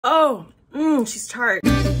Oh, she's tart.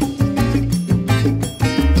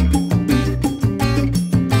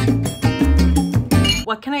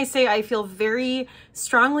 What can I say? I feel very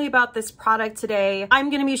strongly about this product today. I'm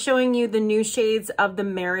going to be showing you the new shades of the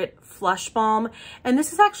Merit Flush Balm. And this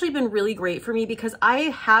has actually been really great for me because I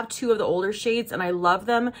have two of the older shades and I love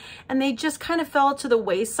them. And they just kind of fell to the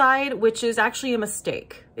wayside, which is actually a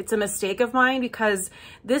mistake. It's a mistake of mine because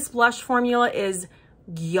this blush formula is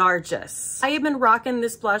gorgeous. I have been rocking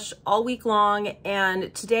this blush all week long,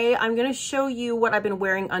 and today I'm going to show you what I've been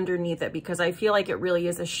wearing underneath it because I feel like it really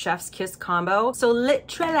is a chef's kiss combo. So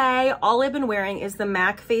literally all I've been wearing is the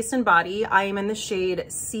MAC Face and Body. I am in the shade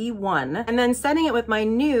C1, and then setting it with my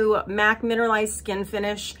new MAC Mineralized Skin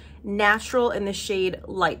Finish Natural in the shade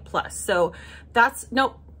Light Plus. So that's,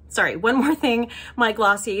 nope. Sorry, one more thing, my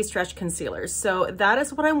Glossier Stretch Concealers. So that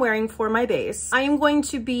is what I'm wearing for my base. I am going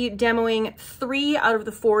to be demoing 3 out of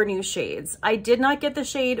the 4 new shades. I did not get the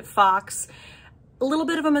shade Fox. A little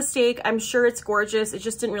bit of a mistake. I'm sure it's gorgeous. It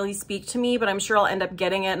just didn't really speak to me, but I'm sure I'll end up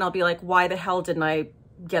getting it and I'll be like, why the hell didn't I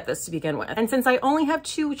get this to begin with? And since I only have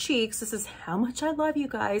 2 cheeks, this is how much I love you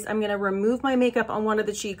guys. I'm gonna remove my makeup on one of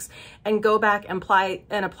the cheeks and go back and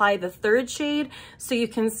apply the 3rd shade so you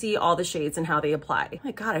can see all the shades and how they apply. Oh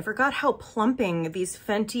my God, I forgot how plumping these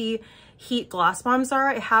Fenty Heat Gloss Bombs are.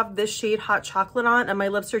 I have this shade Hot Chocolate on and my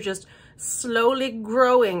lips are just slowly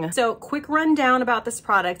growing. So quick rundown about this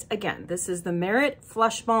product. Again, this is the Merit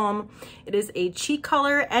Flush Balm. It is a cheek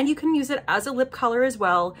color and you can use it as a lip color as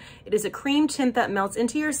well. It is a cream tint that melts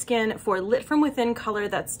into your skin for lit from within color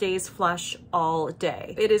that stays flush all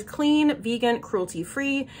day. It is clean, vegan,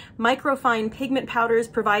 cruelty-free. Microfine pigment powders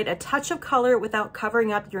provide a touch of color without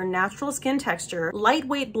covering up your natural skin texture.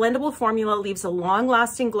 Lightweight blendable formula leaves a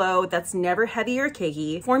long-lasting glow that's never heavy or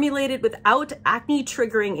cakey. Formulated without acne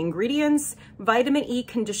triggering ingredients, vitamin E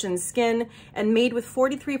conditions skin, and made with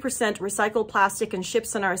 43% recycled plastic, and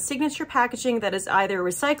ships in our signature packaging that is either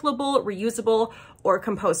recyclable, reusable, or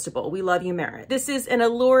compostable. We love you, Merit. This is an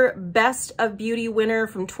Allure Best of Beauty winner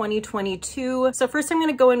from 2022. So first I'm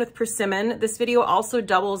gonna go in with Persimmon. This video also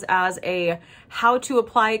doubles as a how to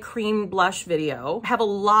apply cream blush video. I have a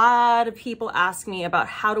lot of people ask me about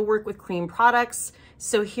how to work with cream products.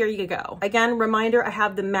 So here you go. Again, reminder, I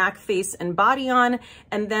have the MAC Face and Body on,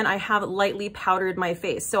 and then I have lightly powdered my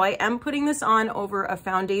face. So I am putting this on over a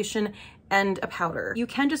foundation and a powder. You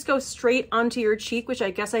can just go straight onto your cheek, which I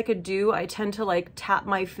guess I could do. I tend to like tap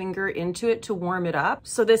my finger into it to warm it up.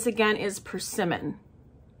 So this again is Persimmon.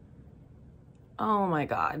 Oh my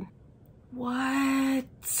God. What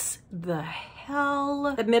the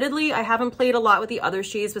hell? Admittedly, I haven't played a lot with the other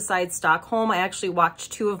shades besides Stockholm. I actually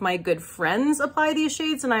watched 2 of my good friends apply these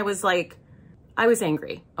shades and I was like, I was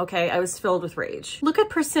angry, okay? I was filled with rage. Look at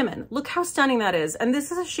Persimmon. Look how stunning that is. And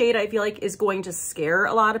this is a shade I feel like is going to scare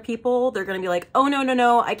a lot of people. They're gonna be like, oh no, no,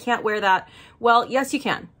 no, I can't wear that. Well, yes, you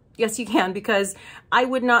can. Yes, you can, because I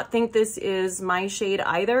would not think this is my shade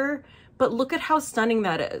either. But look at how stunning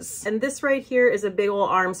that is. And this right here is a big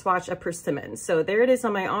old arm swatch of Persimmon. So there it is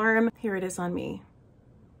on my arm. Here it is on me.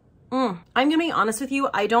 I'm gonna be honest with you,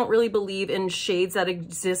 I don't really believe in shades that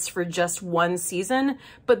exist for just one season,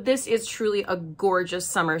 but this is truly a gorgeous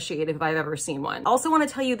summer shade if I've ever seen one. Also want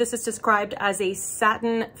to tell you this is described as a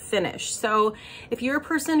satin finish. So if you're a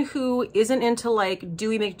person who isn't into like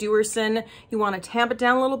Dewy McDewerson, you want to tamp it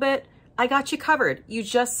down a little bit, I got you covered. You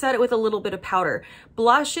just set it with a little bit of powder.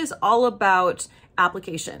 Blush is all about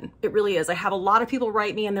application. It really is. I have a lot of people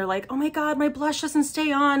write me and they're like, oh my God, my blush doesn't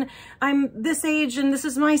stay on. I'm this age and this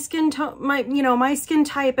is my skin tone, my skin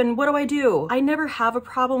type, and what do I do? I never have a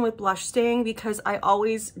problem with blush staying because I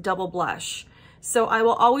always double blush. So I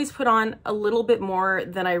will always put on a little bit more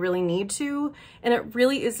than I really need to, and it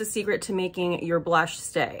really is the secret to making your blush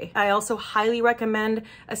stay. I also highly recommend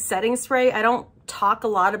a setting spray. I don't talk a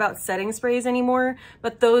lot about setting sprays anymore,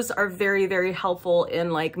 but those are very, very helpful in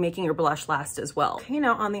like making your blush last as well. Okay,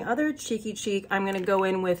 now on the other cheeky cheek, I'm gonna go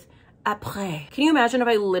in with Aprés. Can you imagine if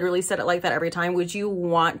I literally said it like that every time? Would you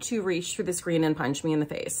want to reach through the screen and punch me in the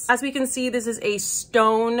face? As we can see, this is a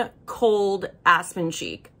stone cold aspen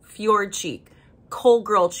cheek, fjord cheek, cold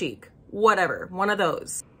girl cheek, whatever, one of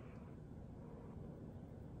those.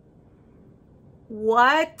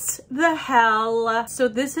 What the hell? So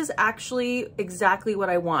this is actually exactly what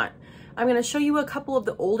I want. I'm gonna show you a couple of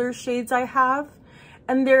the older shades I have,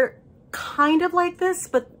 and they're kind of like this,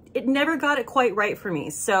 but it never got it quite right for me.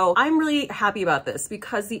 So I'm really happy about this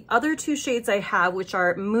because the other two shades I have, which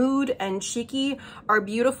are Mood and Cheeky, are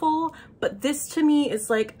beautiful, but this to me is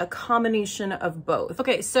like a combination of both.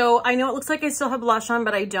 Okay, so I know it looks like I still have blush on,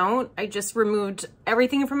 but I don't. I just removed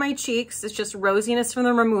everything from my cheeks. It's just rosiness from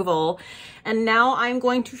the removal. And now I'm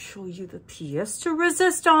going to show you the pièce de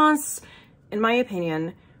résistance, in my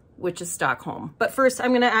opinion, which is Stockholm. But first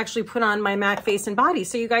I'm gonna actually put on my MAC face and body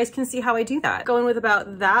so you guys can see how I do that. Going with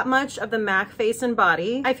about that much of the MAC face and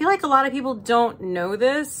body. I feel like a lot of people don't know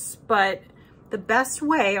this, but the best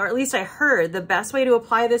way, or at least I heard, the best way to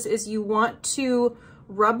apply this is you want to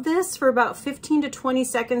rub this for about 15 to 20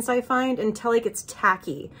 seconds, I find, until it gets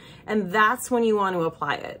tacky. And that's when you want to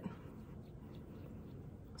apply it.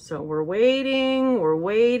 So we're waiting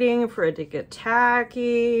for it to get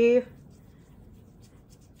tacky.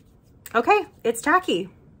 Okay, it's tacky.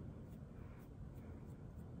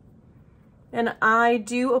 And I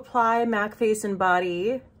do apply MAC face and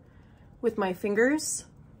body with my fingers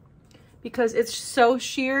because it's so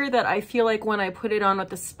sheer that I feel like when I put it on with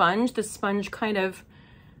the sponge kind of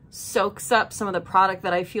soaks up some of the product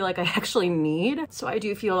that I feel like I actually need. So I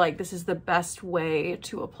do feel like this is the best way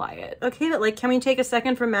to apply it. Okay, but like, can we take a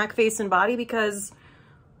second for MAC face and body? Because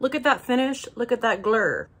look at that finish, look at that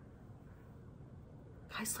glare.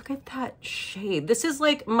 Guys, look at that shade. This is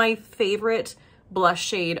like my favorite blush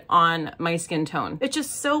shade on my skin tone. It's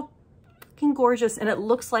just so fucking gorgeous and it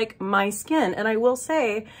looks like my skin. And I will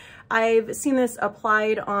say, I've seen this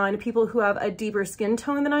applied on people who have a deeper skin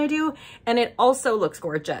tone than I do, and it also looks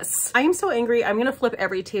gorgeous. I am so angry, I'm gonna flip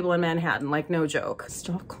every table in Manhattan, like no joke.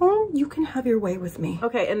 Stockholm, you can have your way with me.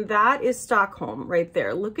 Okay, and that is Stockholm right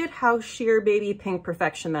there. Look at how sheer baby pink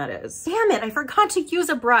perfection that is. Damn it, I forgot to use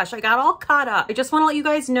a brush. I got all caught up. I just wanna let you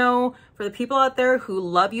guys know, for the people out there who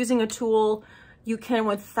love using a tool, you can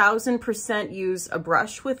 1000% use a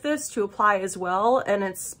brush with this to apply as well, and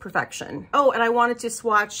it's perfection. Oh, and I wanted to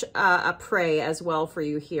swatch Aprés as well for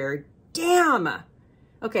you here. Damn!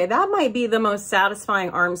 Okay, that might be the most satisfying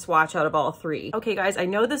arm swatch out of all three. Okay, guys, I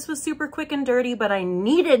know this was super quick and dirty, but I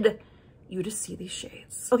needed you to see these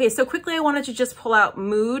shades. Okay, so quickly I wanted to just pull out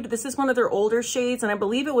Mood. This is one of their older shades, and I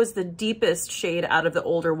believe it was the deepest shade out of the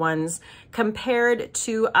older ones compared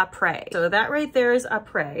to Aprés. So that right there is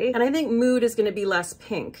Aprés, and I think Mood is gonna be less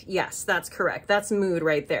pink. Yes, that's correct. That's Mood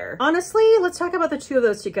right there. Honestly, let's talk about the two of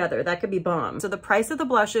those together. That could be bomb. So the price of the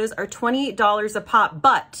blushes are $20 a pop,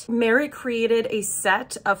 but Merit created a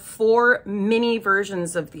set of 4 mini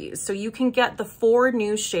versions of these. So you can get the 4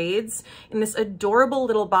 new shades in this adorable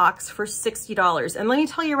little box for $60. And let me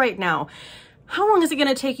tell you right now, how long is it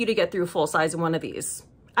gonna take you to get through full size in one of these?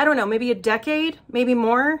 I don't know, maybe a decade, maybe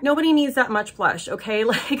more. Nobody needs that much blush, okay?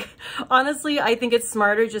 Like, honestly, I think it's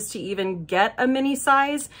smarter just to even get a mini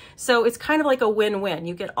size. So it's kind of like a win-win.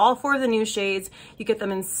 You get all 4 of the new shades, you get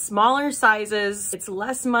them in smaller sizes, it's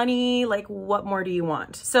less money, like what more do you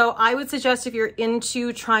want? So I would suggest if you're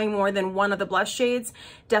into trying more than one of the blush shades,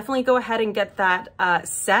 definitely go ahead and get that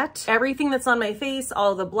set. Everything that's on my face,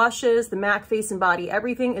 all of the blushes, the MAC face and body,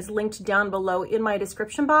 everything is linked down below in my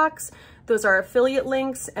description box. Those are affiliate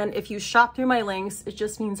links, and if you shop through my links, it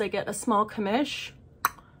just means I get a small commish,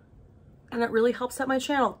 and it really helps out my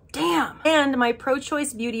channel. Damn! And my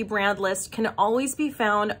pro-choice beauty brand list can always be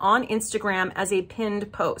found on Instagram as a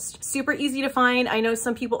pinned post. Super easy to find. I know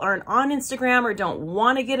some people aren't on Instagram or don't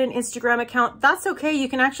want to get an Instagram account. That's okay. You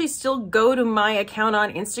can actually still go to my account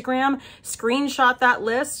on Instagram, screenshot that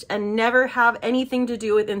list, and never have anything to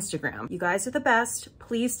do with Instagram. You guys are the best.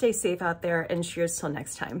 Please stay safe out there, and cheers till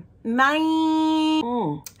next time.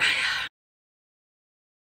 Bye!